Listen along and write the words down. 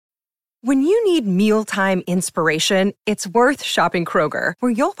When you need mealtime inspiration, it's worth shopping Kroger,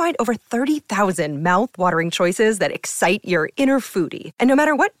 where you'll find over 30,000 mouth-watering choices that excite your inner foodie. And no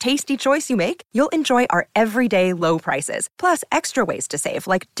matter what tasty choice you make, you'll enjoy our everyday low prices, plus extra ways to save,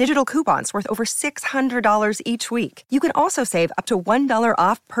 like digital coupons worth over $600 each week. You can also save up to $1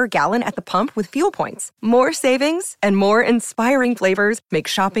 off per gallon at the pump with fuel points. More savings and more inspiring flavors make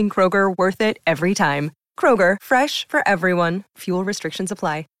shopping Kroger worth it every time. Kroger, fresh for everyone. Fuel restrictions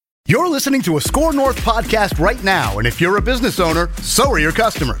apply. You're listening to a Score North podcast right now, and if you're a business owner, so are your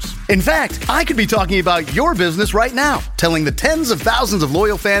customers. In fact, I could be talking about your business right now, telling the tens of thousands of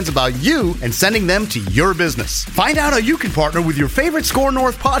loyal fans about you and sending them to your business. Find out how you can partner with your favorite Score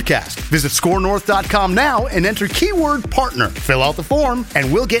North podcast. Visit scorenorth.com now and enter keyword partner. Fill out the form,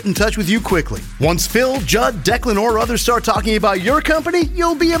 and we'll get in touch with you quickly. Once Phil, Judd, Declan, or others start talking about your company,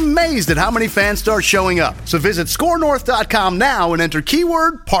 you'll be amazed at how many fans start showing up. So visit scorenorth.com now and enter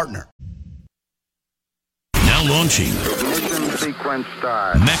keyword partner. Now launching. Ignition sequence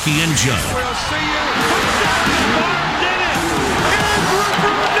start. Mackey and Judd. We'll see you. Did it.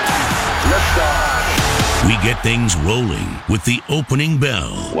 Liftoff. We get things rolling with the opening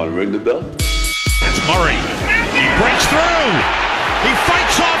bell. Want to ring the bell? It's Murray. He breaks through. He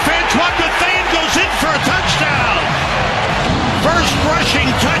fights off Antoine Bethune, goes in for a touchdown. First rushing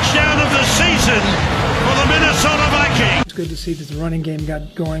touchdown of the season for the Minnesota Vikings. It's good to see that the running game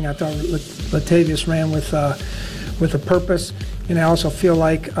got going. I thought Latavius ran with a purpose, and I also feel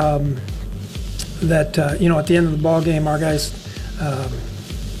like that at the end of the ball game, our guys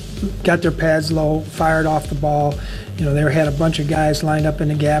got their pads low, fired off the ball. They had a bunch of guys lined up in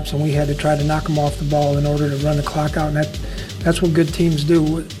the gaps, and we had to try to knock them off the ball in order to run the clock out. And that's what good teams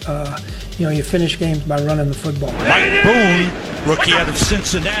do. You finish games by running the football. Mike Boone, rookie out of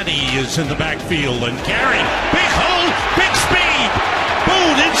Cincinnati, is in the backfield and carrying. Big hole, big speed.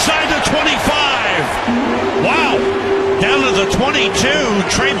 Boone inside the 25. Wow. Down to the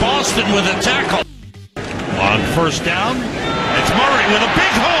 22. Trey Boston with a tackle. On first down, it's Murray with a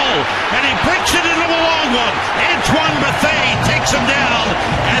big hole, and he breaks it into a long one. Antoine Bethune takes him down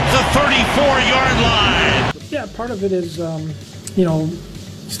at the 34-yard line. Yeah, part of it is,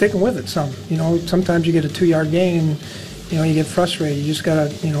 sticking with it some. Sometimes you get a 2-yard gain, you get frustrated. You just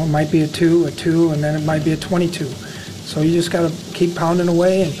got to, it might be a 2, and then it might be a 22. So you just got to keep pounding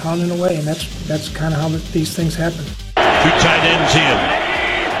away, and that's kind of how these things happen. 2 tight ends in.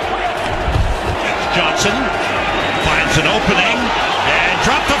 Johnson finds an opening and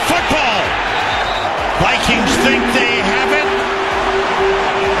dropped the football. Vikings think they have it,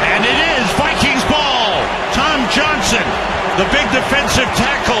 and it is Vikings ball. Tom Johnson, the big defensive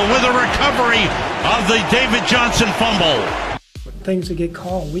tackle, with a recovery of the David Johnson fumble. Things that get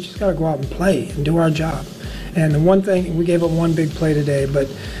called, we just got to go out and play and do our job. And the one thing, we gave up one big play today, but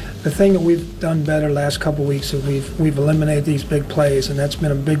the thing that we've done better last couple of weeks is we've eliminated these big plays, and that's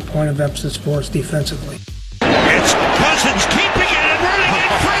been a big point of emphasis for us defensively. It's Cousins keeping it and running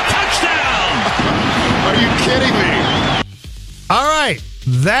it for a touchdown. Are you kidding me? All right.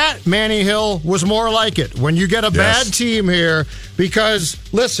 That, Manny Hill, was more like it. When you get a bad team here, because,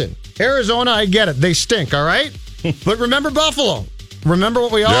 listen, Arizona, I get it. They stink, all right? But remember Buffalo. Remember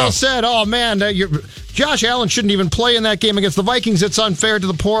what we all said? Oh, man, Josh Allen shouldn't even play in that game against the Vikings. It's unfair to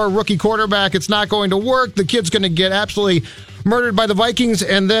the poor rookie quarterback. It's not going to work. The kid's going to get absolutely murdered by the Vikings.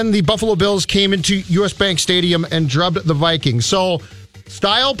 And then the Buffalo Bills came into U.S. Bank Stadium and drubbed the Vikings. So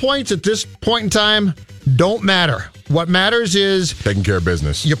style points at this point in time don't matter. What matters is taking care of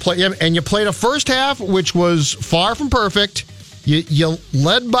business. You played a first half, which was far from perfect. You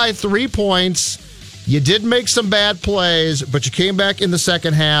led by 3 points. You did make some bad plays, but you came back in the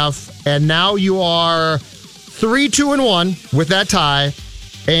second half, and now you are 3-2-1 with that tie.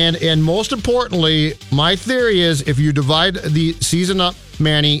 And most importantly, my theory is if you divide the season up,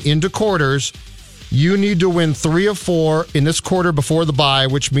 Manny, into quarters, you need to win 3 of 4 in this quarter before the bye,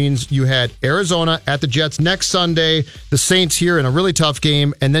 which means you had Arizona at the Jets next Sunday, the Saints here in a really tough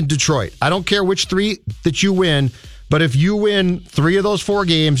game, and then Detroit. I don't care which 3 that you win, but if you win 3 of those 4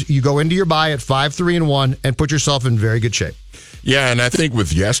 games, you go into your bye at 5-3-1 and put yourself in very good shape. Yeah, and I think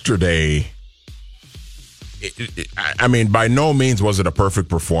with yesterday, by no means was it a perfect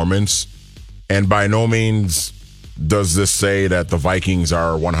performance, and by no means does this say that the Vikings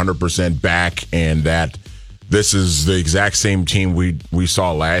are 100% back and that this is the exact same team we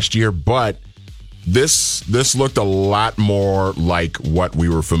saw last year, but this looked a lot more like what we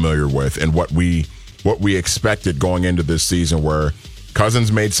were familiar with and what we expected going into this season, where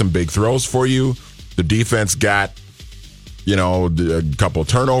Cousins made some big throws for you. The defense got, a couple of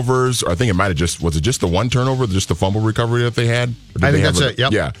turnovers. I think it might have was it just the one turnover, just the fumble recovery that they had? I think that's it.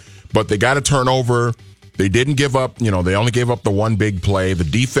 Yep. Yeah. but they got a turnover. They didn't give up. They only gave up the one big play. The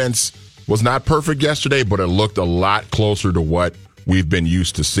defense was not perfect yesterday, but it looked a lot closer to what we've been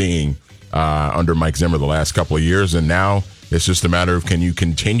used to seeing under Mike Zimmer the last couple of years. And now it's just a matter of, can you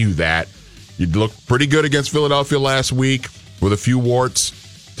continue that? You looked pretty good against Philadelphia last week with a few warts.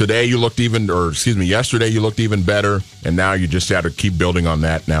 Yesterday you looked even better, and now you just have to keep building on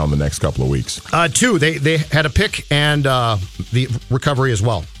that now in the next couple of weeks. They had a pick and the recovery as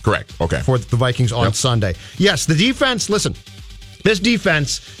well. Correct. Okay. For the Vikings on Sunday. Yes, the defense, listen, this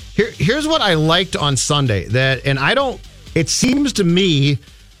defense, here's what I liked on Sunday, it seems to me,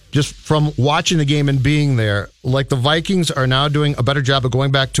 just from watching the game and being there, like the Vikings are now doing a better job of going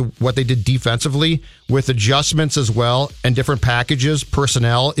back to what they did defensively with adjustments as well and different packages.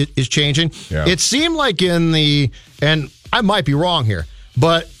 Personnel is changing. Yeah. It seemed like and I might be wrong here,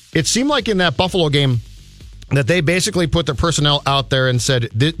 but it seemed like in that Buffalo game that they basically put their personnel out there and said,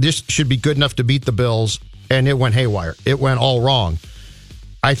 this should be good enough to beat the Bills, and it went haywire. It went all wrong.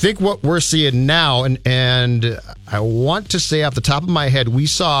 I think what we're seeing now, and I want to say off the top of my head, we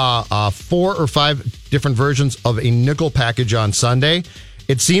saw 4 or 5 different versions of a nickel package on Sunday.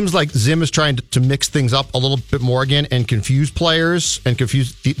 It seems like Zim is trying to mix things up a little bit more again and confuse players and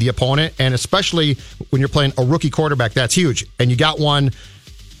confuse the opponent, and especially when you're playing a rookie quarterback, that's huge. And you got one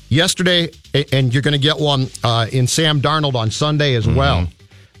yesterday, and you're going to get one in Sam Darnold on Sunday as well.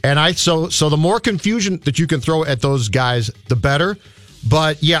 And so the more confusion that you can throw at those guys, the better.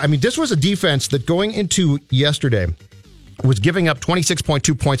 But, yeah, I mean, this was a defense that going into yesterday was giving up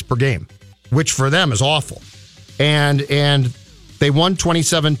 26.2 points per game, which for them is awful. And they won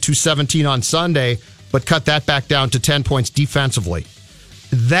 27-17 on Sunday, but cut that back down to 10 points defensively.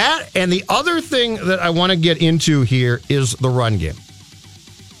 That, and the other thing that I want to get into here is the run game.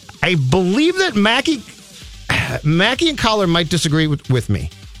 I believe that Mackey and Collar might disagree with me.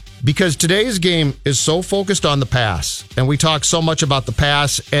 Because today's game is so focused on the pass, and we talk so much about the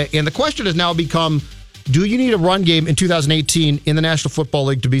pass, and the question has now become, do you need a run game in 2018 in the National Football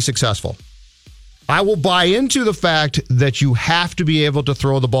League to be successful? I will buy into the fact that you have to be able to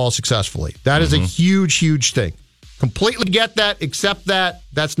throw the ball successfully. That is a huge, huge thing. Completely get that, accept that.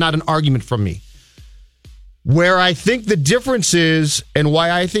 That's not an argument from me. Where I think the difference is, and why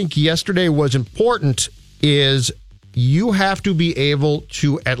I think yesterday was important, is you have to be able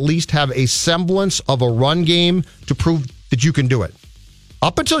to at least have a semblance of a run game to prove that you can do it.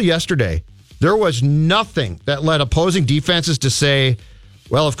 Up until yesterday, there was nothing that led opposing defenses to say,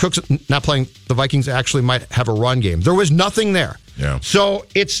 well, if Cook's not playing, the Vikings actually might have a run game. There was nothing there. Yeah. So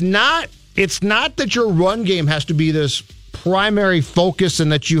it's not that your run game has to be this primary focus and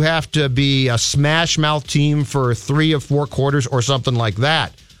that you have to be a smash mouth team for 3 or 4 quarters or something like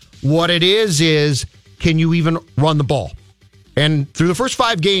that. What it is can you even run the ball? And through the first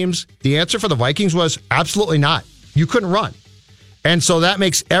 5 games, the answer for the Vikings was absolutely not. You couldn't run. And so that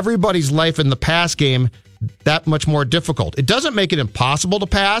makes everybody's life in the pass game that much more difficult. It doesn't make it impossible to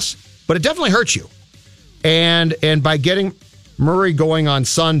pass, but it definitely hurts you. And by getting Murray going on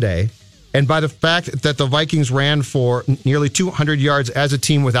Sunday, and by the fact that the Vikings ran for nearly 200 yards as a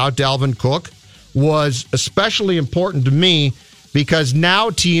team without Dalvin Cook, was especially important to me, because now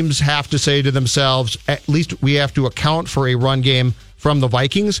teams have to say to themselves, at least we have to account for a run game from the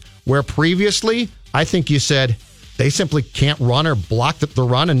Vikings, where previously I think you said they simply can't run or block the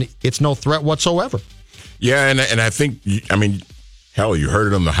run, and it's no threat whatsoever. Yeah, and I think, I mean, hell, you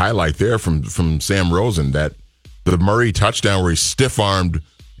heard it on the highlight there from Sam Rosen, that the Murray touchdown where he stiff-armed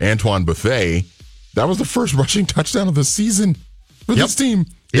Antoine Bethea, that was the first rushing touchdown of the season for this team.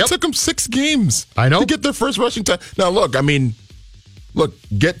 It took them 6 games to get their first rushing touchdown. Now, look,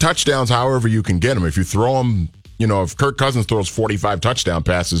 get touchdowns however you can get them. If you throw them, if Kirk Cousins throws 45 touchdown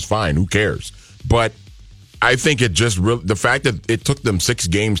passes, fine, who cares? But I think it just the fact that it took them 6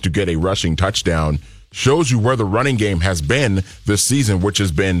 games to get a rushing touchdown shows you where the running game has been this season, which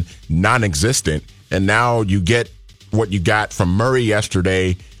has been non-existent. And now you get what you got from Murray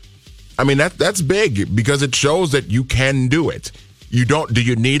yesterday. I mean, that's big, because it shows that you can do it. Do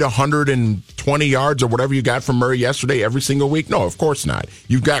you need 120 yards or whatever you got from Murray yesterday every single week? No, of course not.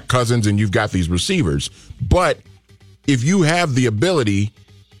 You've got Cousins and you've got these receivers. But if you have the ability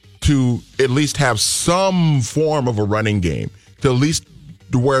to at least have some form of a running game, to at least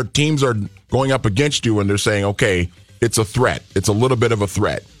where teams are going up against you and they're saying, okay, it's a threat. It's a little bit of a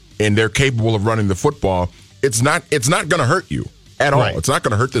threat, and they're capable of running the football. It's not going to hurt you at all. Right. It's not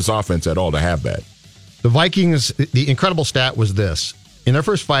going to hurt this offense at all to have that. The Vikings, the incredible stat was this. In their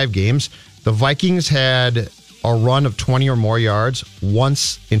first 5 games, the Vikings had a run of 20 or more yards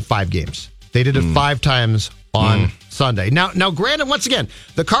once in 5 games. They did it 5 times on Sunday. Now, granted, once again,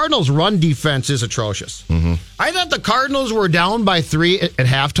 the Cardinals' run defense is atrocious. I thought the Cardinals were down by 3 at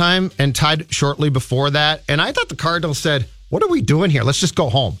halftime and tied shortly before that, and I thought the Cardinals said, what are we doing here? Let's just go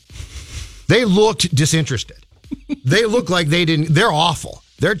home. They looked disinterested. They look like they didn't. They're awful.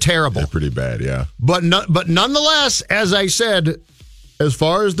 They're terrible. They're pretty bad, yeah. But nonetheless, as I said, as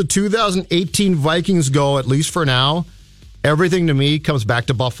far as the 2018 Vikings go, at least for now, everything to me comes back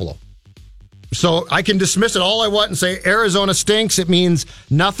to Buffalo. So I can dismiss it all I want and say Arizona stinks. It means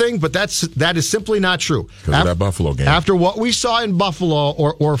nothing, but that is simply not true. Because of that Buffalo game. After what we saw in Buffalo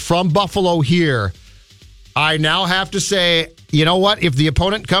or from Buffalo here, I now have to say, you know what? If the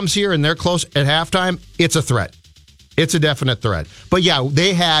opponent comes here and they're close at halftime, it's a threat. It's a definite threat. But yeah,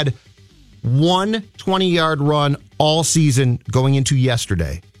 they had one 20-yard run all season going into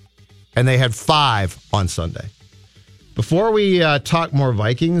yesterday, and they had 5 on Sunday. Before we talk more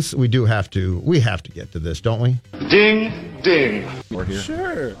Vikings, we have to get to this, don't we? Ding, ding. We're here.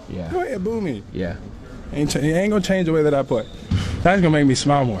 Sure. Yeah. Go ahead, boo me. Yeah. It ain't gonna change the way that I play. That's gonna make me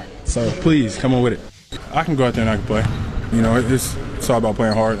smile more. So please, come on with it. I can go out there and I can play. You know, it's all about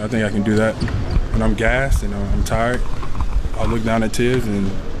playing hard. I think I can do that. When I'm gassed and I'm tired, I'll look down at Tibbs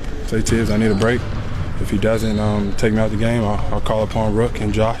and say, Tibbs, I need a break. If he doesn't take me out the game, I'll call upon Rook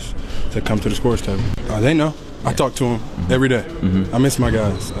and Josh to come to the scores table. They know. I talk to them every day. I miss my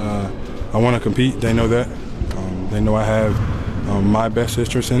guys. I want to compete. They know that. They know I have my best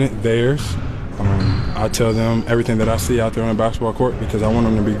interest in it, theirs. I tell them everything that I see out there on the basketball court because I want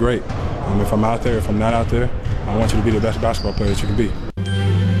them to be great. If I'm out there, if I'm not out there, I want you to be the best basketball player that you can be.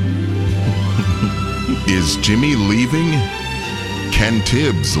 Is Jimmy leaving? Can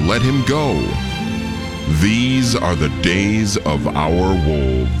Tibbs let him go? These are the days of our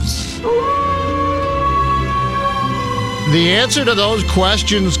Wolves. The answer to those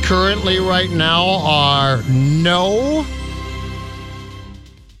questions currently right now are no,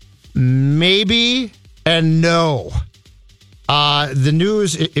 maybe, and no. The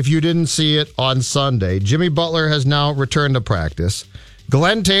news, if you didn't see it on Sunday, Jimmy Butler has now returned to practice.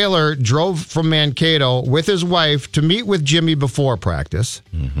 Glenn Taylor drove from Mankato with his wife to meet with Jimmy before practice.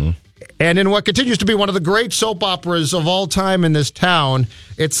 And in what continues to be one of the great soap operas of all time in this town,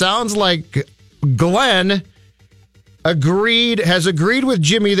 it sounds like Glenn has agreed with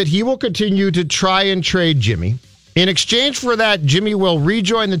Jimmy that he will continue to try and trade Jimmy. In exchange for that, Jimmy will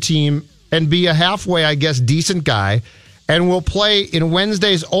rejoin the team and be a halfway, I guess, decent guy, and will play in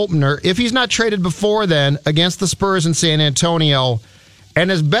Wednesday's opener, if he's not traded before then, against the Spurs in San Antonio.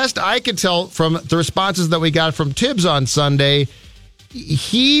 And as best I could tell from the responses that we got from Tibbs on Sunday,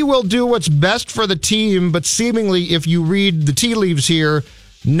 he will do what's best for the team, but seemingly, if you read the tea leaves here,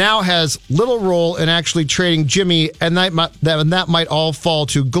 now has little role in actually trading Jimmy, and that might all fall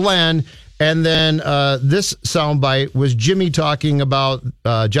to Glenn. And then this soundbite was Jimmy talking about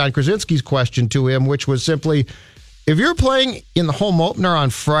John Krasinski's question to him, which was simply, if you're playing in the home opener on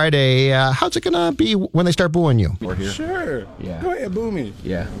Friday, how's it going to be when they start booing you? We're here. Sure. Yeah. Go ahead, boo me.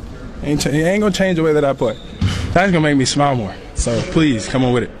 Yeah. It ain't going to change the way that I play. That's going to make me smile more. So please, come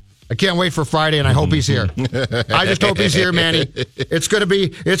on with it. I can't wait for Friday, and I hope he's here. I just hope he's here, Manny. It's going to be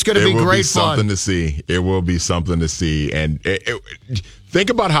great fun. Something to see. It will be something to see. And think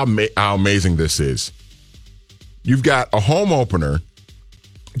about how amazing this is. You've got a home opener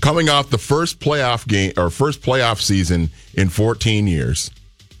coming off the first playoff game or first playoff season in 14 years.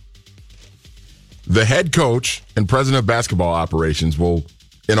 The head coach and president of basketball operations will,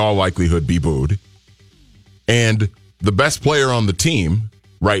 in all likelihood, be booed. And the best player on the team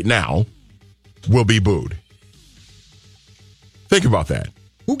right now will be booed. Think about that.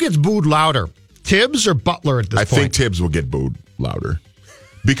 Who gets booed louder, Tibbs or Butler at this point? I think Tibbs will get booed louder.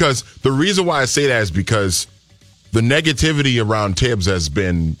 Because the reason why I say that is because the negativity around Tibbs has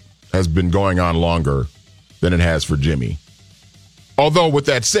been going on longer than it has for Jimmy. Although with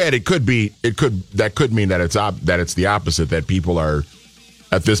that said, that could mean that it's the opposite, that people are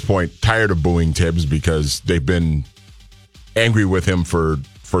at this point tired of booing Tibbs because they've been angry with him for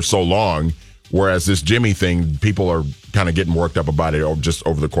so long, whereas this Jimmy thing, people are kind of getting worked up about it just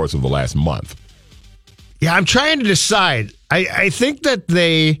over the course of the last month. Yeah, I'm trying to decide. I think that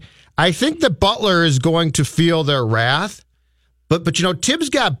Butler is going to feel their wrath, but Tibbs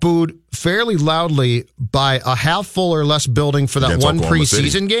got booed fairly loudly by a half full or less building for that Against one Oklahoma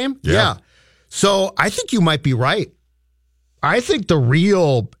preseason City. game. Yeah. So I think you might be right. I think the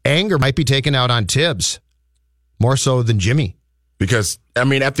real anger might be taken out on Tibbs more so than Jimmy. Because, I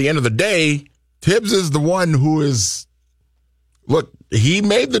mean, at the end of the day, Tibbs is the one who is, look, he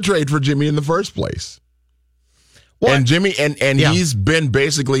made the trade for Jimmy in the first place. What? And Jimmy, and he's been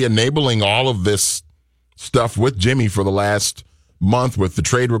basically enabling all of this stuff with Jimmy for the last month with the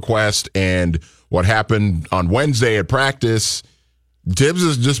trade request and what happened on Wednesday at practice. Tibbs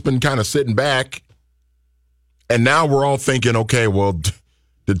has just been kind of sitting back. And now we're all thinking, okay, well,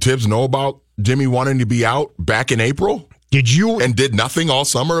 did Tibbs know about Jimmy wanting to be out back in April? And did nothing all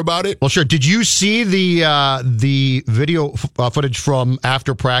summer about it? Well, sure. Did you see the video footage from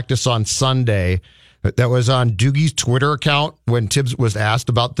after practice on Sunday that was on Doogie's Twitter account when Tibbs was asked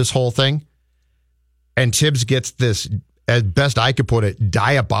about this whole thing? And Tibbs gets this, as best I could put it,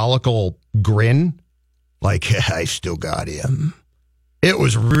 diabolical grin. Like, I still got him.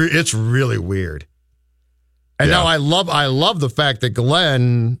 It's really weird. And now I love the fact that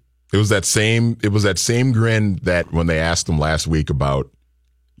Glenn. It was that same grin that when they asked him last week about,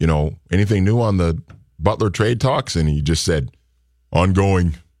 anything new on the Butler trade talks, and he just said,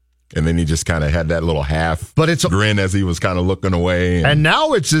 ongoing. And then he just kind of had that little half grin as he was kind of looking away. And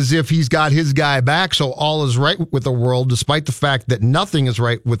now it's as if he's got his guy back, so all is right with the world, despite the fact that nothing is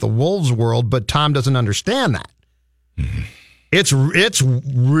right with the Wolves world, but Tom doesn't understand that. Mm-hmm. It's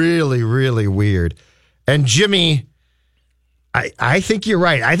really, really weird. And Jimmy, I think you're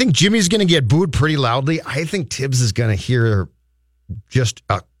right. I think Jimmy's going to get booed pretty loudly. I think Tibbs is going to hear just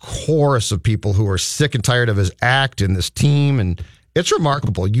a chorus of people who are sick and tired of his act and this team. And it's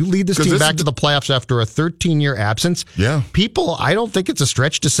remarkable. You lead this team back to the playoffs after a 13-year absence. Yeah. People, I don't think it's a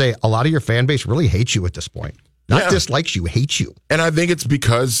stretch to say a lot of your fan base really hates you at this point. Not dislikes you, hates you. And I think it's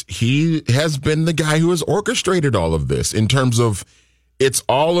because he has been the guy who has orchestrated all of this in terms of it's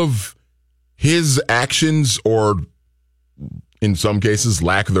all of his actions, or in some cases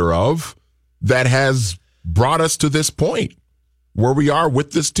lack thereof, that has brought us to this point where we are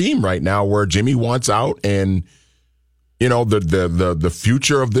with this team right now, where Jimmy wants out, and the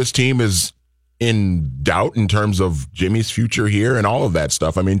future of this team is in doubt in terms of Jimmy's future here and all of that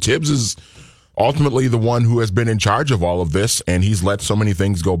stuff. I mean, Tibbs is ultimately the one who has been in charge of all of this, and he's let so many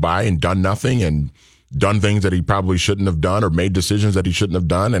things go by and done nothing, and done things that he probably shouldn't have done, or made decisions that he shouldn't have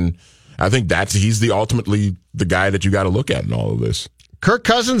done. And I think he's ultimately the guy that you got to look at in all of this. Kirk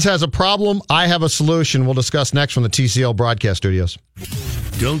Cousins has a problem. I have a solution. We'll discuss next from the TCL broadcast studios.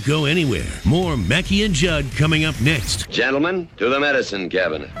 Don't go anywhere. More Mackey and Judd coming up next. Gentlemen, to the medicine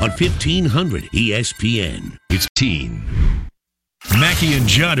cabinet. On 1500 ESPN. It's teen. Mackey and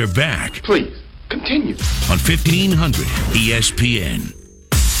Judd are back. Please, continue. On 1500 ESPN.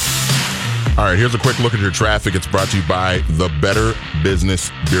 All right, here's a quick look at your traffic. It's brought to you by the Better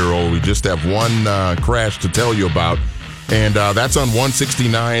Business Bureau. We just have one crash to tell you about, and that's on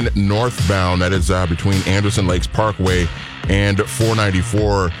 169 northbound. That is between Anderson Lakes Parkway and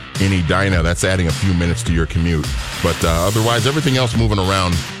 494 in Edina. That's adding a few minutes to your commute. But otherwise, everything else moving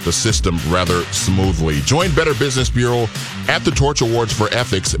around the system rather smoothly. Join Better Business Bureau at the Torch Awards for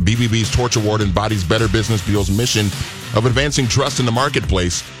Ethics. BBB's Torch Award embodies Better Business Bureau's mission of advancing trust in the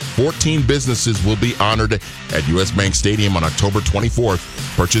marketplace. 14 businesses will be honored at U.S. Bank Stadium on October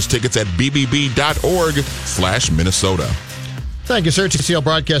 24th. Purchase tickets at bbb.org/Minnesota. Thank you, sir. TCL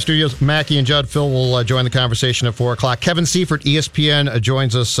Broadcast Studios. Mackey and Judd. Phil will join the conversation at 4 o'clock. Kevin Seifert, ESPN,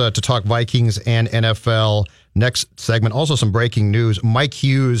 joins us to talk Vikings and NFL. Next segment, also some breaking news. Mike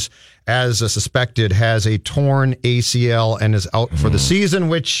Hughes, as suspected, has a torn ACL and is out for the season,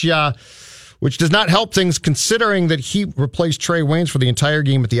 which does not help things, considering that he replaced Trey Waynes for the entire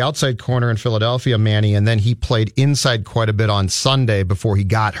game at the outside corner in Philadelphia, Manny, and then he played inside quite a bit on Sunday before he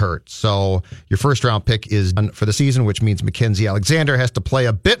got hurt. So your first-round pick is done for the season, which means Mackenzie Alexander has to play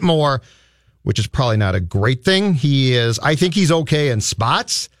a bit more, which is probably not a great thing. I think he's okay in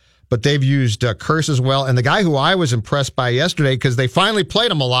spots, but they've used Curse as well. And the guy who I was impressed by yesterday, because they finally played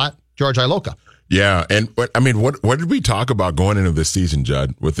him a lot, George Iloka. Yeah, and I mean, what did we talk about going into this season,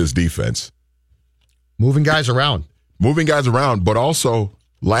 Judd, with this defense? Moving guys around, but also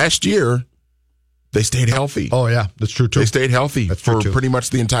last year they stayed healthy. Oh yeah, that's true too. They stayed healthy for pretty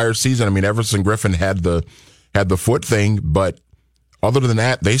much the entire season. I mean, Everson Griffin had the foot thing, but other than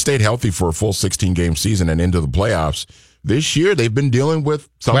that, they stayed healthy for a full 16-game season and into the playoffs. This year, they've been dealing with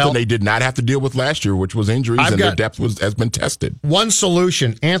something they did not have to deal with last year, which was injuries, and their depth has been tested. One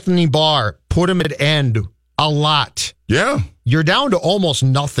solution: Anthony Barr, put him at end a lot. Yeah, you're down to almost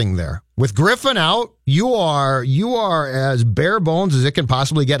nothing there. With Griffin out, you are as bare bones as it can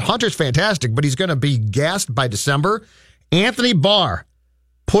possibly get. Hunter's fantastic, but he's going to be gassed by December. Anthony Barr,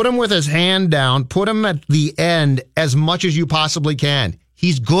 put him with his hand down, put him at the end as much as you possibly can.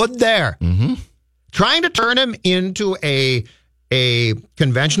 He's good there. Mm-hmm. Trying to turn him into a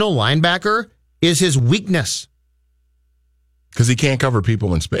conventional linebacker is his weakness. Because he can't cover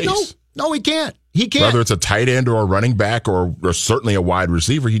people in space. No, he can't. He can't. Whether it's a tight end or a running back or certainly a wide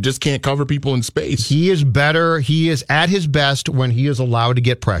receiver, he just can't cover people in space. He is better. He is at his best when he is allowed to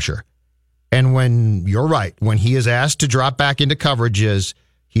get pressure. And when, you're right, when he is asked to drop back into coverages,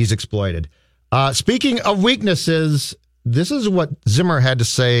 he's exploited. Speaking of weaknesses, this is what Zimmer had to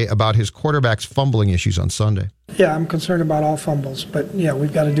say about his quarterback's fumbling issues on Sunday. Yeah, I'm concerned about all fumbles, but yeah,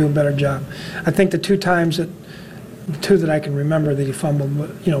 we've got to do a better job. I think the two that I can remember that he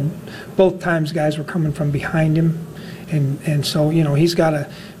fumbled, both times guys were coming from behind him, and so he's got to,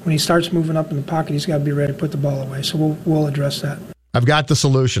 when he starts moving up in the pocket, he's got to be ready to put the ball away. So we'll address that. I've got the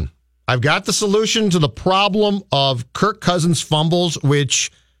solution. I've got the solution to the problem of Kirk Cousins fumbles, which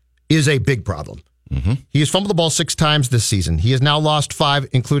is a big problem. Mm-hmm. He has fumbled the ball 6 times this season. He has now lost 5,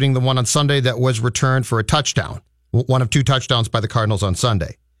 including the one on Sunday that was returned for a touchdown, one of 2 touchdowns by the Cardinals on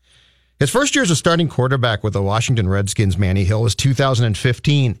Sunday. His first year as a starting quarterback with the Washington Redskins, Manny Hill, was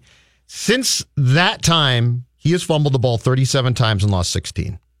 2015. Since that time, he has fumbled the ball 37 times and lost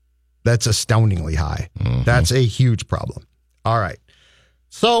 16. That's astoundingly high. Mm-hmm. That's a huge problem. All right.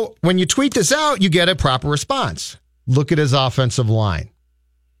 So when you tweet this out, you get a proper response. Look at his offensive line.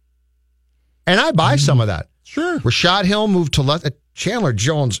 And I buy some of that. Sure. Rashad Hill moved to left. Chandler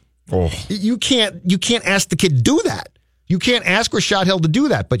Jones. Oh. You can't ask the kid to do that. You can't ask Rashad Hill to do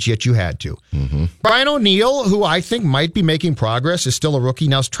that, but yet you had to. Mm-hmm. Brian O'Neill, who I think might be making progress, is still a rookie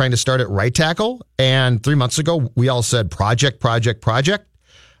now, trying to start at right tackle. And 3 months ago, we all said project.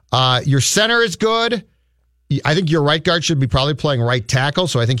 Your center is good. I think your right guard should be probably playing right tackle,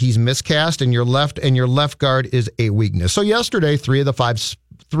 so I think he's miscast. And your left guard is a weakness. So yesterday,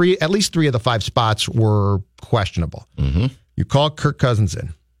 at least three of the 5 spots were questionable. Mm-hmm. You call Kirk Cousins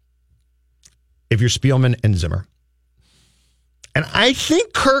in. If you're Spielman and Zimmer. And I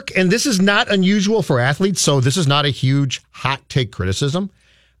think Kirk, and this is not unusual for athletes, so this is not a huge hot take criticism.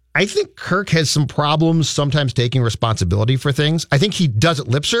 I think Kirk has some problems sometimes taking responsibility for things. I think he does it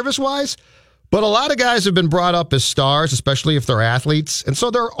lip service wise, but a lot of guys have been brought up as stars, especially if they're athletes. And so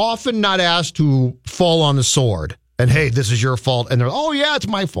they're often not asked to fall on the sword and, hey, this is your fault. And they're, oh, yeah, it's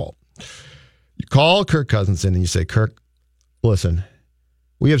my fault. You call Kirk Cousins in and you say, Kirk, listen,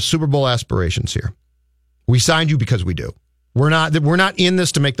 we have Super Bowl aspirations here. We signed you because we do. We're not in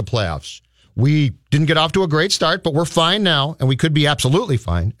this to make the playoffs. We didn't get off to a great start, but we're fine now, and we could be absolutely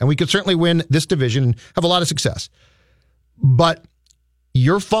fine, and we could certainly win this division and have a lot of success. But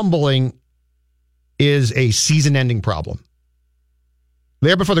your fumbling is a season-ending problem.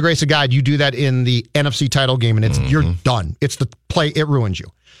 There before the grace of God, you do that in the NFC title game, and you're done. It's the play, it ruins you.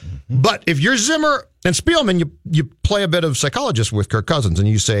 Mm-hmm. But if you're Zimmer and Spielman, you play a bit of psychologist with Kirk Cousins, and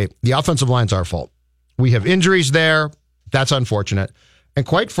you say, the offensive line's our fault. We have injuries there. That's unfortunate. And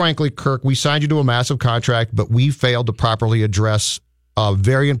quite frankly, Kirk, we signed you to a massive contract, but we failed to properly address a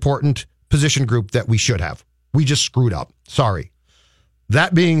very important position group that we should have. We just screwed up. Sorry.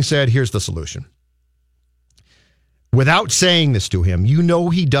 That being said, here's the solution. Without saying this to him, you know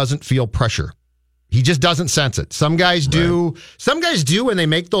he doesn't feel pressure. He just doesn't sense it. Some guys do. Right. Some guys do, and they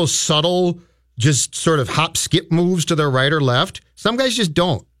make those subtle, just sort of hop, skip moves to their right or left. Some guys just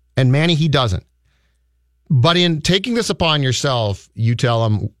don't. And Manny, he doesn't. But in taking this upon yourself, you tell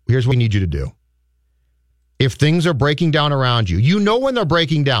him, here's what we need you to do. If things are breaking down around you, you know when they're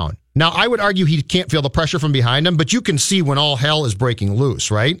breaking down. Now, I would argue he can't feel the pressure from behind him, but you can see when all hell is breaking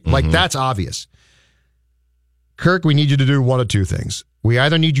loose, right? Mm-hmm. Like, that's obvious. Kirk, we need you to do one of 2 things. We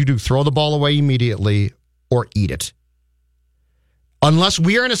either need you to throw the ball away immediately or eat it. Unless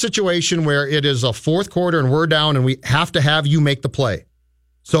we are in a situation where it is a 4th quarter and we're down and we have to have you make the play.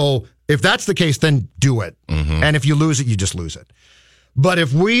 So if that's the case, then do it. Mm-hmm. And if you lose it, you just lose it. But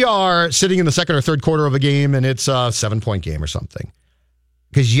if we are sitting in the 2nd or 3rd quarter of a game and it's a 7-point game or something.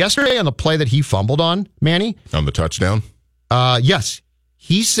 Because yesterday on the play that he fumbled on, Manny. On the touchdown? Yes.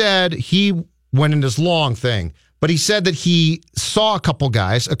 He said he went in this long thing, but he said that he saw a couple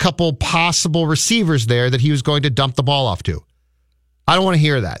guys, a couple possible receivers there that he was going to dump the ball off to. I don't want to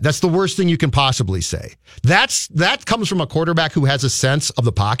hear that. That's the worst thing you can possibly say. That comes from a quarterback who has a sense of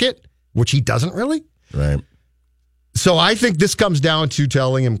the pocket, which he doesn't really. Right. So I think this comes down to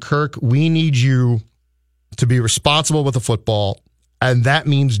telling him, Kirk, we need you to be responsible with the football, and that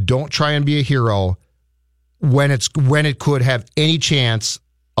means don't try and be a hero when it could have any chance,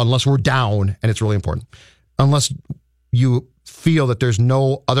 unless we're down, and it's really important. Unless you feel that there's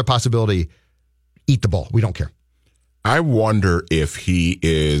no other possibility, eat the ball. We don't care. I wonder if he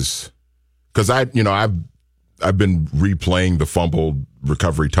is, because I've been replaying the fumbled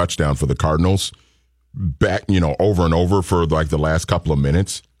recovery touchdown for the Cardinals back, over and over for like the last couple of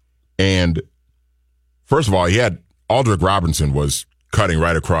minutes. And first of all, Aldrick Robinson was cutting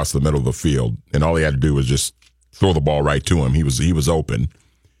right across the middle of the field, and all he had to do was just throw the ball right to him. He was open.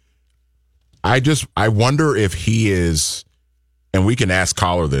 I wonder if he is, and we can ask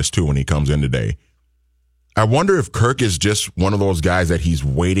Collar this too when he comes in today. I wonder if Kirk is just one of those guys that he's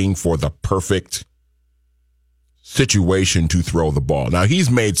waiting for the perfect situation to throw the ball. Now,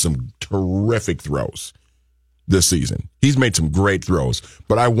 he's made some terrific throws this season. He's made some great throws.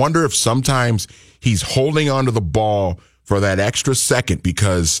 But I wonder if sometimes he's holding onto the ball for that extra second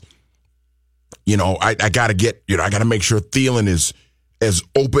because, I got to make sure Thielen is as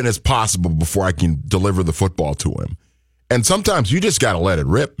open as possible before I can deliver the football to him. And sometimes you just got to let it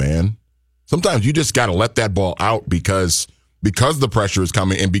rip, man. Sometimes you just got to let that ball out because the pressure is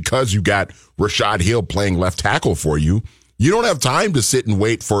coming and because you got Rashad Hill playing left tackle for you. You don't have time to sit and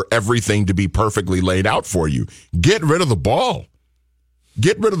wait for everything to be perfectly laid out for you. Get rid of the ball.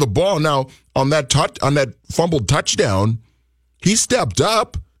 Get rid of the ball. Now, on that fumbled touchdown, he stepped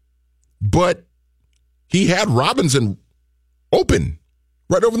up, but he had Robinson open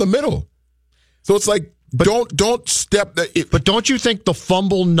right over the middle. So it's like, don't step. But don't you think the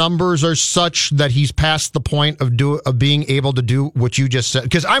fumble numbers are such that he's past the point of being able to do what you just said?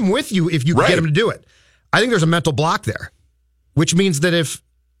 Because I'm with you if you can get him to do it. I think there's a mental block there, which means that if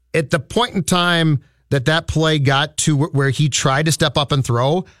at the point in time that play got to where he tried to step up and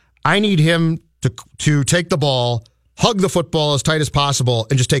throw, I need him to take the ball, hug the football as tight as possible,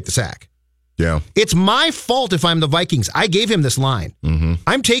 and just take the sack. Yeah. It's my fault if I'm the Vikings. I gave him this line. Mm-hmm.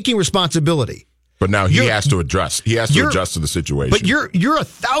 I'm taking responsibility. But now he has to adjust. He has to adjust to the situation. But you're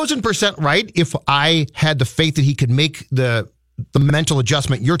 1,000% right if I had the faith that he could make the mental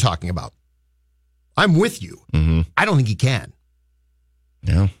adjustment you're talking about. I'm with you. Mm-hmm. I don't think he can.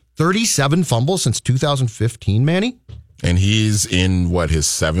 Yeah. 37 fumbles since 2015, Manny? And he's in, his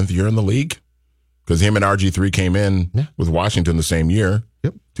 7th year in the league? Because him and RG3 came in with Washington the same year,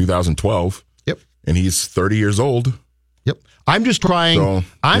 2012. Yep. And he's 30 years old. Yep. I'm just trying.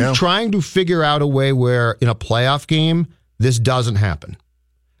 Trying to figure out a way where in a playoff game this doesn't happen.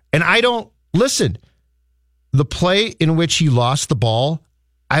 And I don't listen. The play in which he lost the ball,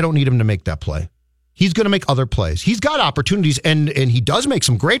 I don't need him to make that play. He's going to make other plays. He's got opportunities, and he does make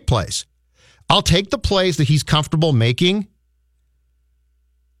some great plays. I'll take the plays that he's comfortable making,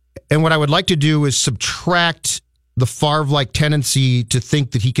 and what I would like to do is subtract the Favre-like tendency to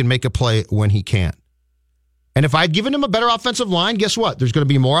think that he can make a play when he can't. And if I'd given him a better offensive line, guess what? There's going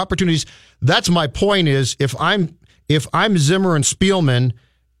to be more opportunities. That's my point is if I'm Zimmer and Spielman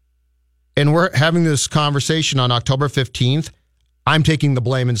and we're having this conversation on October 15th, I'm taking the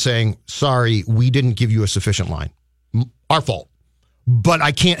blame and saying, sorry, we didn't give you a sufficient line. Our fault. But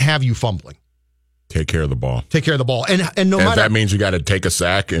I can't have you fumbling. Take care of the ball. Take care of the ball. And no matter. If that means you got to take a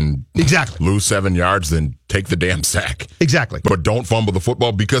sack and lose 7 yards, then take the damn sack. Exactly. But don't fumble the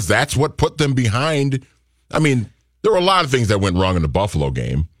football because that's what put them behind. I mean, there were a lot of things that went wrong in the Buffalo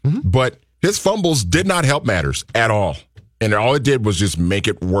game, but his fumbles did not help matters at all. And all it did was just make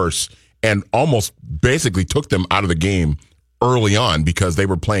it worse and almost basically took them out of the game early on because they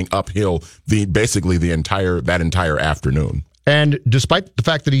were playing uphill that entire afternoon. And despite the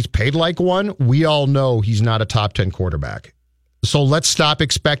fact that he's paid like one, we all know he's not a top 10 quarterback. So let's stop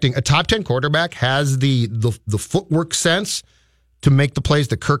expecting a top 10 quarterback has the footwork sense to make the plays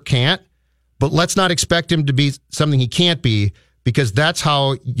that Kirk can't. But let's not expect him to be something he can't be because that's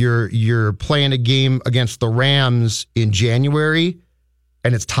how you're playing a game against the Rams in January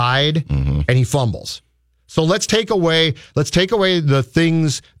and it's tied and he fumbles. So let's take away the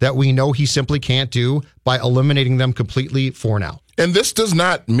things that we know he simply can't do by eliminating them completely for now. And this does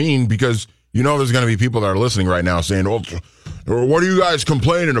not mean because there's going to be people that are listening right now saying, "Oh, what are you guys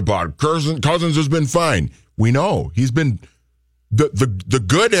complaining about? Cousins has been fine." We know he's been the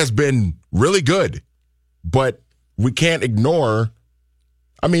good has been really good, but we can't ignore.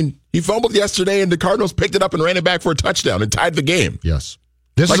 I mean, he fumbled yesterday, and the Cardinals picked it up and ran it back for a touchdown and tied the game. Yes.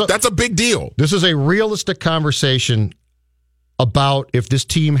 That's a big deal. This is a realistic conversation about if this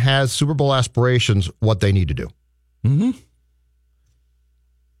team has Super Bowl aspirations, what they need to do. Mm-hmm.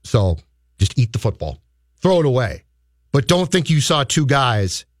 So just eat the football. Throw it away. But don't think you saw two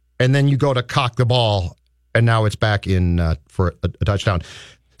guys and then you go to cock the ball and now it's back in for a touchdown.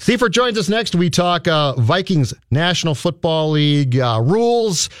 Seifert joins us next. We talk Vikings National Football League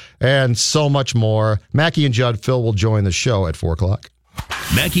rules and so much more. Mackey and Judd, Phil will join the show at 4 o'clock.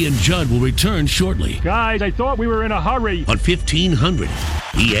 Mackey and Judd will return shortly. Guys, I thought we were in a hurry. On 1500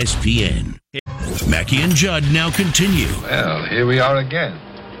 ESPN. Mackey and Judd now continue. Well, here we are again.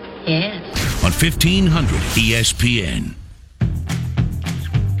 Yes. On 1500 ESPN.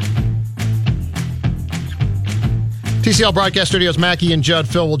 TCL Broadcast Studios, Mackey and Judd.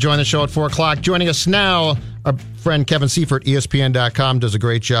 Phil will join the show at 4 o'clock. Joining us now, our friend Kevin Seifert, ESPN.com, does a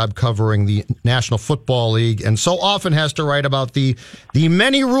great job covering the National Football League and so often has to write about the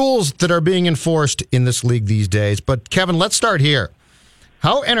many rules that are being enforced in this league these days. But, Kevin, let's start here.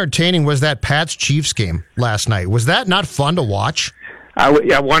 How entertaining was that Pats-Chiefs game last night? Was that not fun to watch?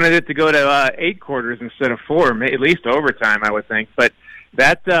 I wanted it to go to 8 quarters instead of 4, at least overtime, I would think. But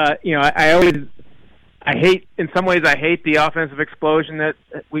that, I hate the offensive explosion that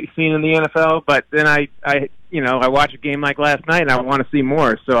we've seen in the NFL, but then I watch a game like last night and I want to see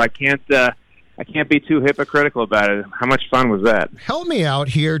more. So I can't be too hypocritical about it. How much fun was that? Help me out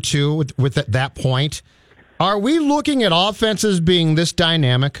here too with that point. Are we looking at offenses being this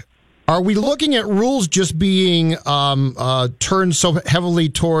dynamic? Are we looking at rules just being turned so heavily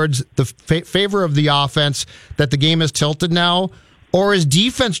towards the favor of the offense that the game is tilted now? Or is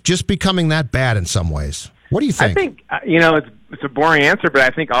defense just becoming that bad in some ways? What do you think? I think, it's a boring answer, but I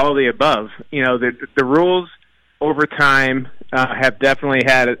think all of the above. The rules over time have definitely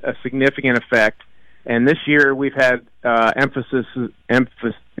had a significant effect. And this year we've had a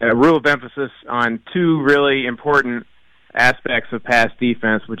rule of emphasis on 2 really important aspects of pass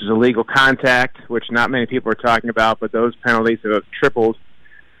defense, which is illegal contact, which not many people are talking about, but those penalties have tripled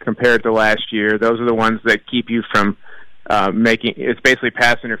compared to last year. Those are the ones that keep you from it's basically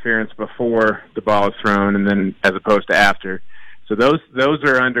pass interference before the ball is thrown, and then as opposed to after. So those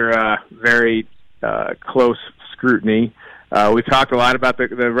are under very close scrutiny. We've talked a lot about the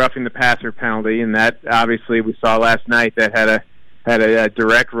roughing the passer penalty, and that obviously we saw last night that had a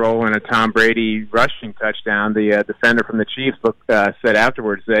direct role in a Tom Brady rushing touchdown. The defender from the Chiefs said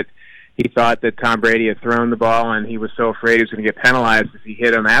afterwards that he thought that Tom Brady had thrown the ball, and he was so afraid he was going to get penalized if he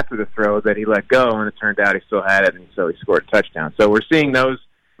hit him after the throw that he let go, and it turned out he still had it, and so he scored a touchdown. So we're seeing those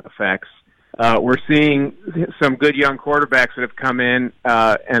effects. We're seeing some good young quarterbacks that have come in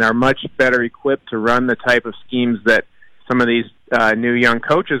and are much better equipped to run the type of schemes that some of these new young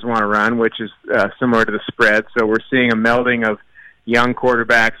coaches want to run, which is similar to the spread. So we're seeing a melding of young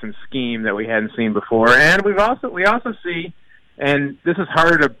quarterbacks and scheme that we hadn't seen before. And we also see, and this is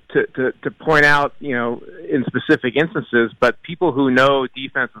harder to point out, in specific instances, but people who know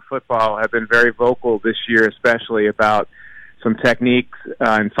defensive football have been very vocal this year, especially about some techniques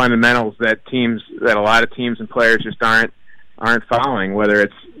and fundamentals that a lot of teams and players just aren't following, whether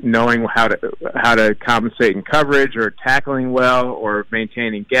it's knowing how to compensate in coverage or tackling well or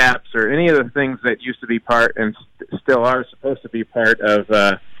maintaining gaps or any of the things that used to be part and still are supposed to be part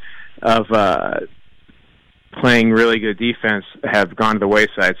of playing really good defense have gone to the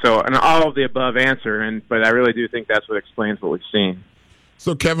wayside. So an all of the above answer, but I really do think that's what explains what we've seen.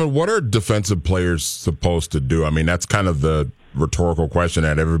 So, Kevin, what are defensive players supposed to do? I mean, that's kind of the rhetorical question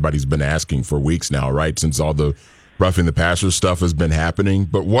that everybody's been asking for weeks now, right? Since all the roughing the passer stuff has been happening.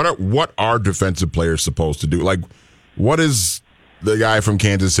 But what are defensive players supposed to do? Like, what is the guy from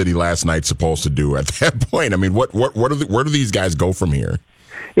Kansas City last night supposed to do at that point? I mean, where do these guys go from here?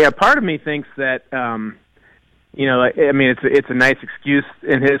 Yeah, part of me thinks that it's a nice excuse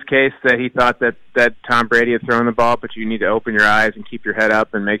in his case that he thought that Tom Brady had thrown the ball, but you need to open your eyes and keep your head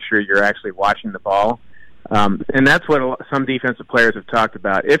up and make sure you're actually watching the ball. And that's what some defensive players have talked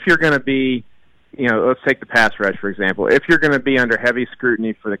about. If you're going to be, let's take the pass rush, for example. If you're going to be under heavy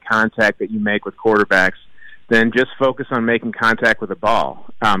scrutiny for the contact that you make with quarterbacks, then just focus on making contact with the ball.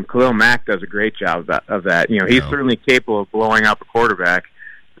 Khalil Mack does a great job of that. He's certainly capable of blowing up a quarterback.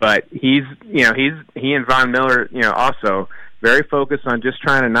 But he and Von Miller, also very focused on just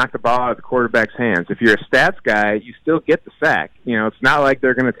trying to knock the ball out of the quarterback's hands. If you're a stats guy, you still get the sack. It's not like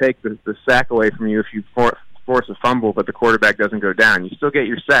they're going to take the sack away from you if you force a fumble, but the quarterback doesn't go down. You still get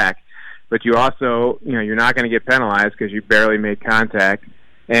your sack, but you also, you're not going to get penalized because you barely made contact,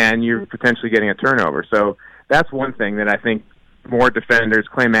 and you're potentially getting a turnover. So that's one thing that I think more defenders,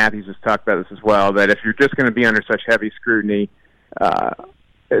 Clay Matthews has talked about this as well, that if you're just going to be under such heavy scrutiny,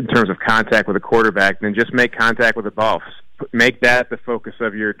 in terms of contact with a quarterback, then just make contact with the ball. Make that the focus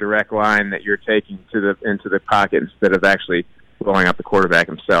of your direct line that you're taking into the pocket instead of actually blowing up the quarterback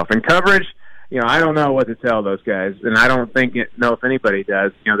himself. And coverage, I don't know what to tell those guys, and I don't know if anybody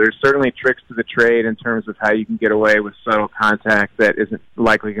does. There's certainly tricks to the trade in terms of how you can get away with subtle contact that isn't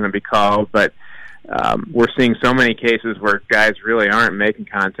likely going to be called, but we're seeing so many cases where guys really aren't making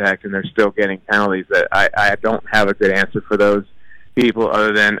contact and they're still getting penalties that I don't have a good answer for those people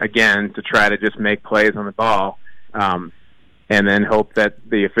other than, again, to try to just make plays on the ball and then hope that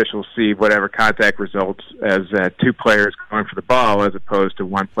the officials see whatever contact results as 2 players going for the ball as opposed to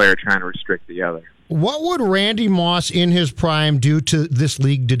 1 player trying to restrict the other. What would Randy Moss in his prime do to this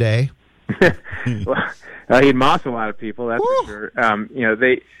league today? Well, He'd moss a lot of people, that's for sure.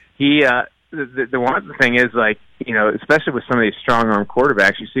 The one thing is, like, especially with some of these strong-arm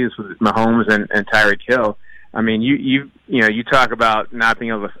quarterbacks, you see this with Mahomes and Tyreek Hill. I mean, you talk about not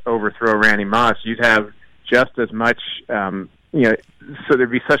being able to overthrow Randy Moss. You'd have just as much, so there'd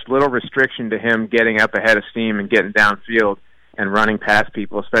be such little restriction to him getting up ahead of steam and getting downfield and running past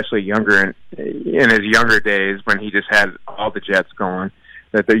people, especially in his younger days when he just had all the jets going,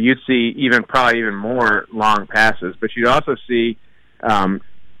 that you'd see probably even more long passes. But you'd also see,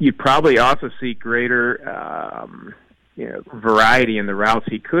 you'd probably also see greater, variety in the routes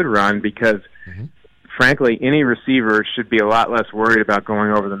he could run because, frankly, any receiver should be a lot less worried about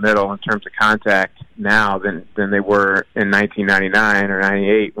going over the middle in terms of contact now than they were in 1999 or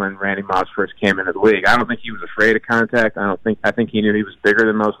 98 when Randy Moss first came into the league. I don't think he was afraid of contact. I think he knew he was bigger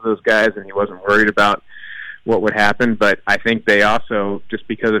than most of those guys, and he wasn't worried about what would happen. But I think they also, just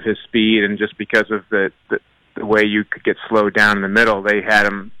because of his speed and just because of the way you could get slowed down in the middle, they had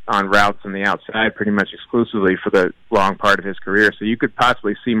him on routes on the outside pretty much exclusively for the long part of his career. So you could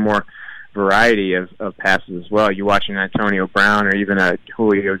possibly see more variety of passes as well. You watch an Antonio Brown or even a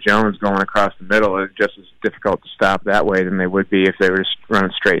Julio Jones going across the middle, it's just as difficult to stop that way than they would be if they were just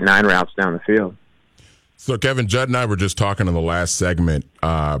running straight 9 routes down the field. So, Kevin, Judd and I were just talking in the last segment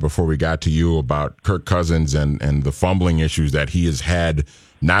before we got to you about Kirk Cousins and the fumbling issues that he has had,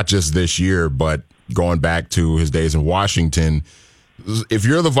 not just this year, but going back to his days in Washington. If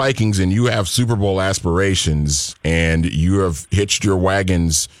you're the Vikings and you have Super Bowl aspirations and you have hitched your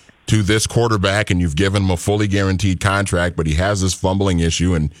wagons to this quarterback and you've given him a fully guaranteed contract, but he has this fumbling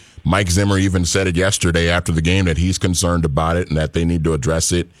issue, and Mike Zimmer even said it yesterday after the game that he's concerned about it and that they need to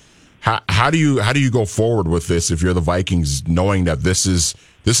address it. How do you go forward with this if you're the Vikings, knowing that this is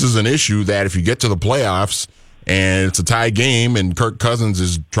an issue that if you get to the playoffs and it's a tie game and Kirk Cousins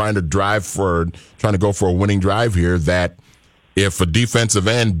is trying to go for a winning drive here, that if a defensive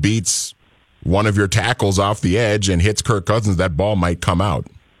end beats one of your tackles off the edge and hits Kirk Cousins, that ball might come out?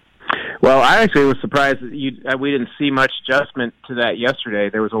 Well, I actually was surprised that we didn't see much adjustment to that yesterday.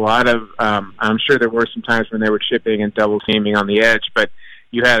 There was a lot of, I'm sure there were some times when they were chipping and double teaming on the edge, but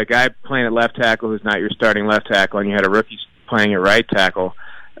you had a guy playing at left tackle who's not your starting left tackle, and you had a rookie playing at right tackle,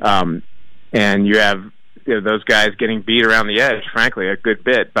 and you have those guys getting beat around the edge, frankly, a good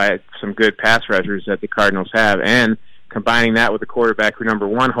bit by some good pass rushers that the Cardinals have, and combining that with a quarterback who, number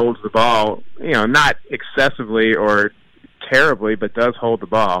one, holds the ball, not excessively or terribly, but does hold the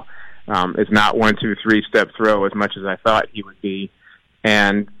ball. It's not 1, 2, 3 step throw as much as I thought he would be,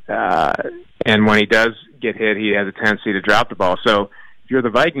 and when he does get hit, he has a tendency to drop the ball. So if you're the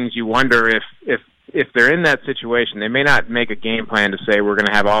Vikings, you wonder if they're in that situation, they may not make a game plan to say we're going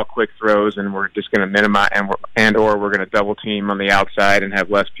to have all quick throws and we're just going to minimize or we're going to double team on the outside and have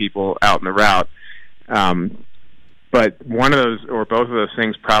less people out in the route. But one of those or both of those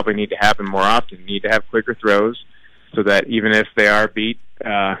things probably need to happen more often. You need to have quicker throws so that even if they are beat,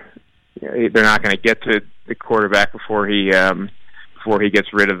 they're not going to get to the quarterback before he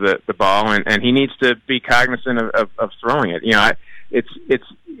gets rid of the ball, and he needs to be cognizant of throwing it.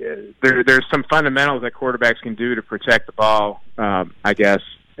 There's some fundamentals that quarterbacks can do to protect the ball, I guess,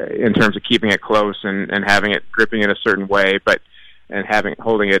 in terms of keeping it close and having it gripping it a certain way, and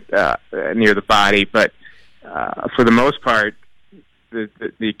holding it near the body. But for the most part,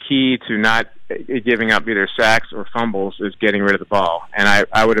 the key to not giving up either sacks or fumbles is getting rid of the ball. And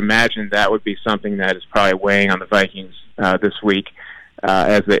I would imagine that would be something that is probably weighing on the Vikings this week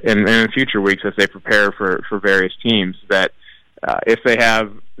and in future weeks as they prepare for various teams, that if they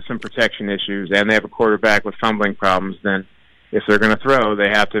have some protection issues and they have a quarterback with fumbling problems, then if they're going to throw, they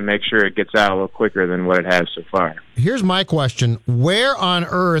have to make sure it gets out a little quicker than what it has so far. Here's my question. Where on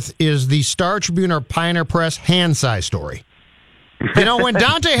earth is the Star Tribune or Pioneer Press hand size story? When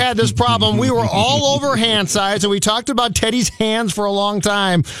Dante had this problem, we were all over hand size, and we talked about Teddy's hands for a long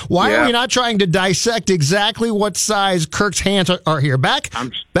time. Why are we not trying to dissect exactly what size Kirk's hands are here? Back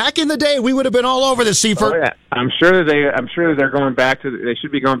in the day, we would have been all over this, Seifert. Oh, yeah. I'm sure they're going back to. They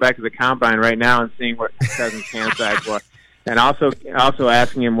should be going back to the combine right now and seeing what Cousins' hand size was, and also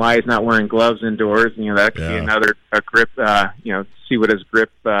asking him why he's not wearing gloves indoors. That could be another grip. See what his grip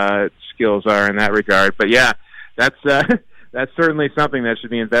skills are in that regard. But yeah, that's certainly something that should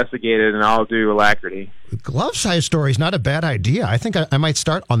be investigated in all due alacrity. The glove size story is not a bad idea. I think I might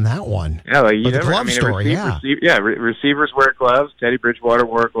start on that one. Yeah, the glove story. Receivers wear gloves. Teddy Bridgewater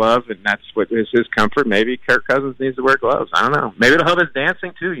wore gloves, and that's what is his comfort. Maybe Kirk Cousins needs to wear gloves. I don't know. Maybe it'll help his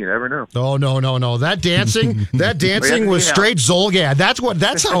dancing too. You never know. Oh no! That dancing was straight Zolgad. That's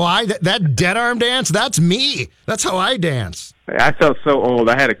how that dead arm dance. That's me. That's how I dance. I felt so old.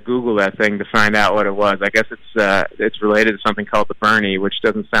 I had to Google that thing to find out what it was. I guess it's related to something called the Bernie, which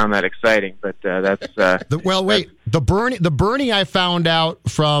doesn't sound that exciting, but that's. The Bernie I found out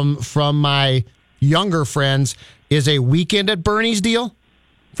from my younger friends is a Weekend at Bernie's deal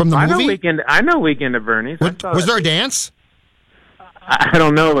from the movie. I know Weekend at Bernie's. Was there a dance? I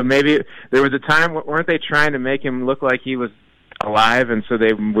don't know, but maybe there was a time. Weren't they trying to make him look like he was alive, and so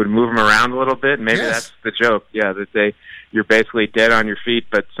they would move him around a little bit? Maybe that's the joke. Yeah, that you're basically dead on your feet,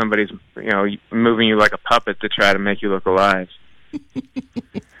 but somebody's moving you like a puppet to try to make you look alive.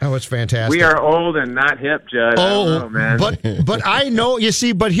 Oh, it's fantastic. We are old and not hip, Judd. Oh, I don't know, man. But I know. You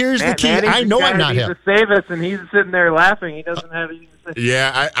see, but here's the key. I know I'm not hip. To save us, and he's sitting there laughing. He doesn't have anything to say.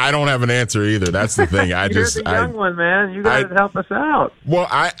 Yeah, I don't have an answer either. That's the thing. You're the young one, man. You got to help us out. Well,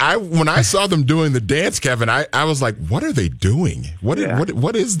 I when I saw them doing the dance, Kevin, I was like, what are they doing? What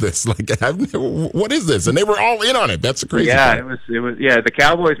is this? Like, what is this? And they were all in on it. That's the crazy thing. It was. Yeah, the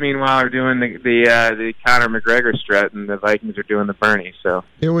Cowboys meanwhile are doing the Conor McGregor strut, and the Vikings are doing the Bernie. So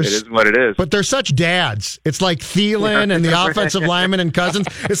it is what it is. But they're such dads. It's like Thielen and the offensive lineman and Cousins.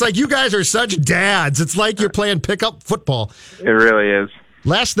 It's like you guys are such dads. It's like you're playing pickup football. It really is.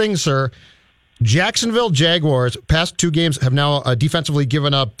 Last thing, sir. Jacksonville Jaguars, past 2 games, have now defensively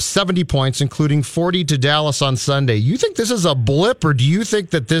given up 70 points, including 40 to Dallas on Sunday. You think this is a blip, or do you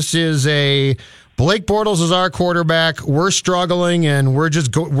think that this is a Blake Bortles is our quarterback, we're struggling, and we're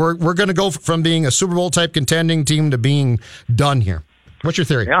going to go from being a Super Bowl type contending team to being done here? What's your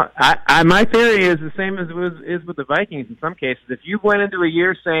theory? Yeah, my theory is the same as is with the Vikings in some cases. If you went into a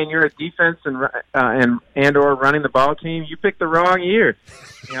year saying you're a defense and or running the ball team, you picked the wrong year.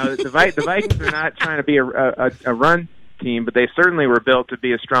 The Vikings are not trying to be a run team, but they certainly were built to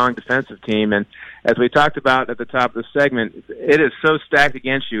be a strong defensive team. And as we talked about at the top of the segment, it is so stacked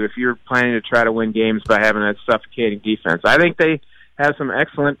against you if you're planning to try to win games by having a suffocating defense. I think they have some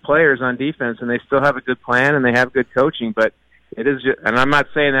excellent players on defense, and they still have a good plan, and they have good coaching, but it is just, and I'm not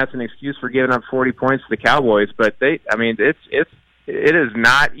saying that's an excuse for giving up 40 points to the Cowboys, but it is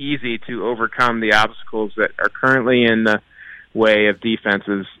not easy to overcome the obstacles that are currently in the way of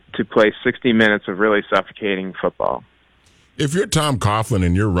defenses to play 60 minutes of really suffocating football. If you're Tom Coughlin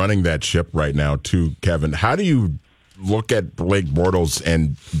and you're running that ship right now too, Kevin, how do you look at Blake Bortles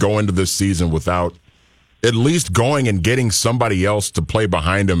and go into this season without at least going and getting somebody else to play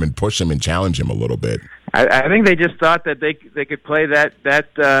behind him and push him and challenge him a little bit? I think they just thought that they could play that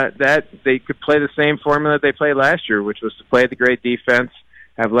they could play the same formula that they played last year, which was to play the great defense,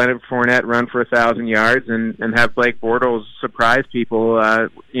 have Leonard Fournette run for 1,000 yards, and have Blake Bortles surprise people,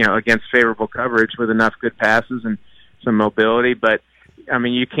 against favorable coverage with enough good passes and some mobility. But I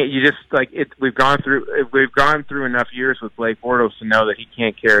mean, you can't. You just like it. We've gone through enough years with Blake Bortles to know that he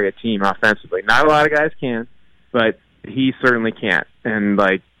can't carry a team offensively. Not a lot of guys can, but he certainly can't. And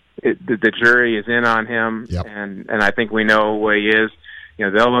the jury is in on him, and I think we know what he is.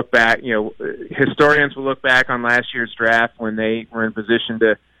 They'll look back. Historians will look back on last year's draft when they were in position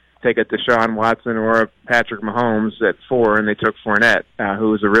to take a Deshaun Watson or a Patrick Mahomes at 4, and they took Fournette, who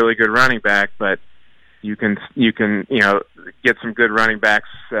was a really good running back. But you can get some good running backs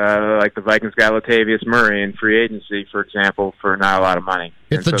like the Vikings got Latavius Murray in free agency, for example, for not a lot of money.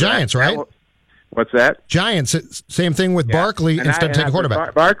 It's the Giants, right? What's that? Giants. Same thing with Barkley instead of taking a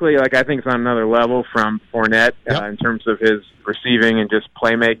quarterback. Barkley, I think, is on another level from Fournette in terms of his receiving and just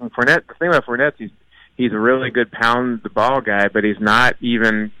playmaking. Fournette. The thing about Fournette, he's a really good pound the ball guy, but he's not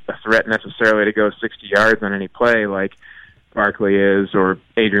even a threat necessarily to go 60 yards on any play like Barkley is or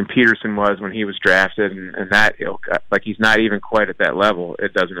Adrian Peterson was when he was drafted, and that ilk. Like, he's not even quite at that level,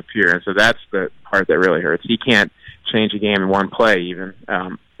 it doesn't appear. And so that's the part that really hurts. He can't change a game in one play even.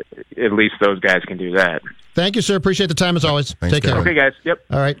 At least those guys can do that. Thank you, sir. Appreciate the time as always. Thanks, Take care. Okay, guys. Yep.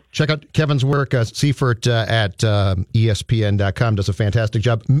 All right. Check out Kevin's work. Seifert at ESPN.com does a fantastic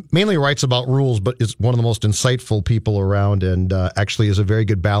job. Mainly writes about rules, but is one of the most insightful people around, and actually is a very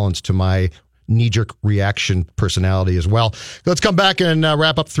good balance to my knee-jerk reaction personality as well. Let's come back and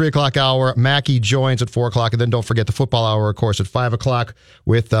wrap up the 3 o'clock hour. Mackey joins at 4 o'clock, and then don't forget the football hour, of course, at 5 o'clock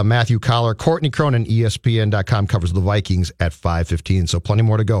with Matthew Collar. Courtney Cronin, ESPN.com, covers the Vikings at 5:15, so plenty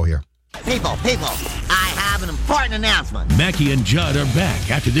more to go here. People, I have an important announcement. Mackey and Judd are back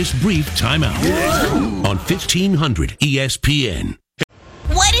after this brief timeout on 1500 ESPN.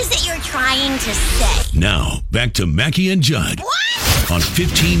 What is it you're trying to say? Now, back to Mackey and Judd on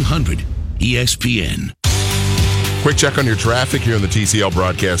 1500 ESPN. Quick check on your traffic here in the TCL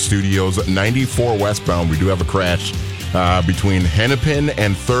broadcast studios. 94 westbound, we do have a crash between Hennepin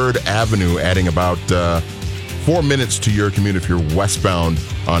and 3rd Avenue, adding about 4 minutes to your commute if you're westbound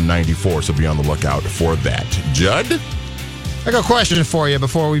on 94, so be on the lookout for that. Judd? I got a question for you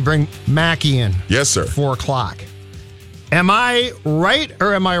before we bring Mackie in. Yes, sir. 4 o'clock. Am I right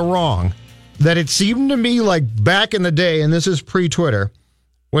or am I wrong that it seemed to me like back in the day, and this is pre-Twitter,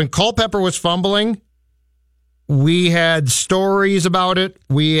 when Culpepper was fumbling, we had stories about it.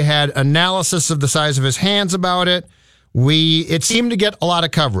 We had analysis of the size of his hands about it. It seemed to get a lot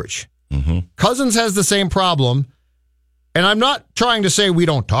of coverage. Mm-hmm. Cousins has the same problem, and I'm not trying to say we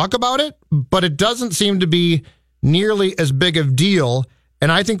don't talk about it, but it doesn't seem to be nearly as big of a deal.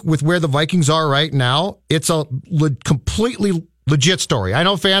 And I think with where the Vikings are right now, it's a completely legit story. I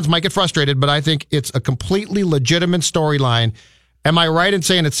know fans might get frustrated, but I think it's a completely legitimate storyline. Am I right in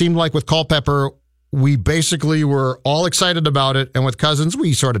saying it seemed like with Culpepper, we basically were all excited about it, and with Cousins,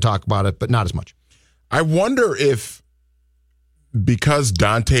 we sort of talk about it, but not as much? I wonder if because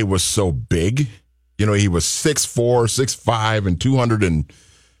Dante was so big, he was 6'4", 6'5", and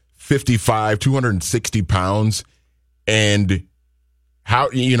 255, 260 pounds, and how,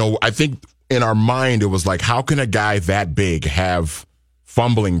 I think in our mind, it was like, how can a guy that big have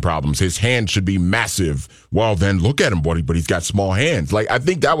fumbling problems? His hands should be massive. Well, then look at him, buddy, but he's got small hands. Like, I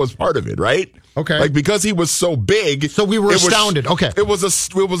think that was part of it, right? Okay. Like, because he was so big. So we were astounded. Okay. It was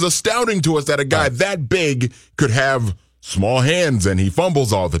astounding to us that a guy that big could have small hands and he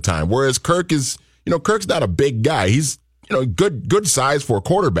fumbles all the time. Whereas Kirk is, Kirk's not a big guy. He's, good size for a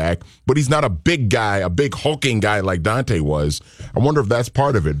quarterback, but he's not a big guy, a big hulking guy like Dante was. I wonder if that's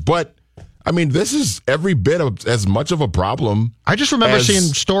part of it. But, I mean, this is every bit of as much of a problem. I just remember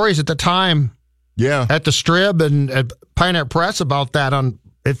seeing stories at the time. Yeah. At the Strib and at Pioneer Press about that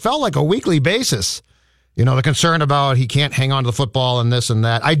it felt like a weekly basis. The concern about he can't hang on to the football and this and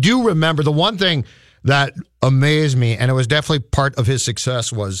that. I do remember the one thing that amazed me, and it was definitely part of his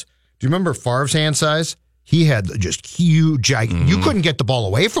success, was, do you remember Favre's hand size? He had just huge, you couldn't get the ball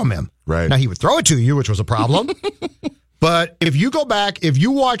away from him. Right. Now, he would throw it to you, which was a problem. But if you go back, if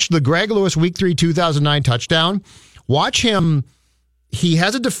you watch the Greg Lewis Week 3 2009 touchdown, watch him. He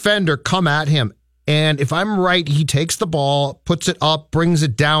has a defender come at him, and if I'm right, he takes the ball, puts it up, brings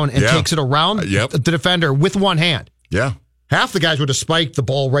it down, and takes it around the defender with one hand. Yeah. Half the guys would have spiked the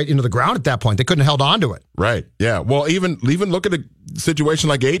ball right into the ground at that point. They couldn't have held on to it. Right. Yeah. Well, even look at a situation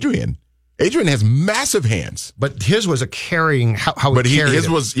like Adrian. Adrian has massive hands, but his was a carrying.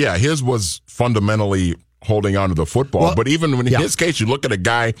 His was fundamentally holding on to the football. Well, but even in his case, you look at a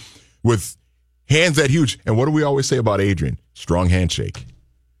guy with hands that huge, and what do we always say about Adrian? Strong handshake.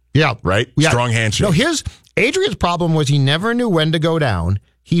 Yeah. Right. Yeah. Strong handshake. No, Adrian's problem was he never knew when to go down.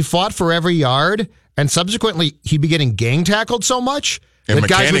 He fought for every yard, and subsequently he'd be getting gang tackled so much and that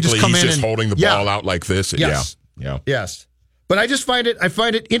guys would just come he's in just holding the ball out like this. Yes. Yeah. Yes. But I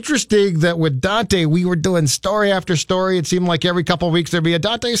find it interesting that with Dante, we were doing story after story. It seemed like every couple of weeks there'd be a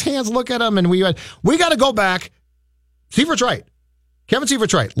Dante's hands, look at him, and we got to go back. Seifert's right. Kevin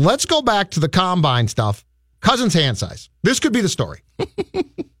Seifert's right. Let's go back to the combine stuff. Cousins' hand size. This could be the story.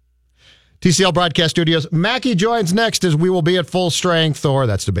 TCL Broadcast Studios. Mackie joins next as we will be at full strength, or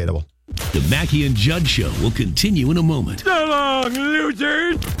that's debatable. The Mackie and Judd Show will continue in a moment. So long,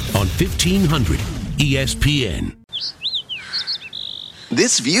 losers! On 1500 ESPN.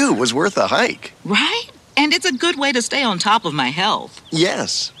 This view was worth a hike. Right? And it's a good way to stay on top of my health.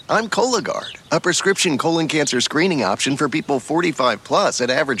 Yes. I'm Cologuard, a prescription colon cancer screening option for people 45 plus at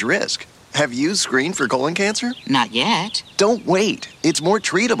average risk. Have you screened for colon cancer? Not yet. Don't wait. It's more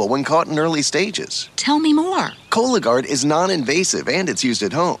treatable when caught in early stages. Tell me more. Cologuard is non-invasive and it's used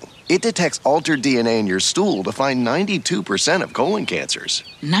at home. It detects altered DNA in your stool to find 92% of colon cancers.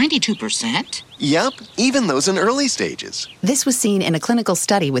 92%? Yep, even those in early stages. This was seen in a clinical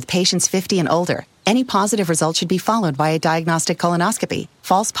study with patients 50 and older. Any positive result should be followed by a diagnostic colonoscopy.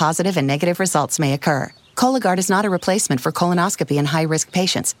 False positive and negative results may occur. Cologuard is not a replacement for colonoscopy in high-risk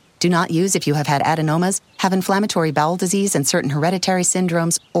patients. Do not use if you have had adenomas, have inflammatory bowel disease and certain hereditary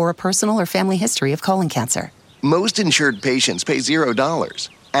syndromes, or a personal or family history of colon cancer. Most insured patients pay $0.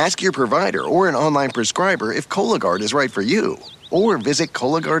 Ask your provider or an online prescriber if Cologuard is right for you, or visit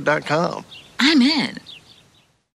Cologuard.com. I'm in.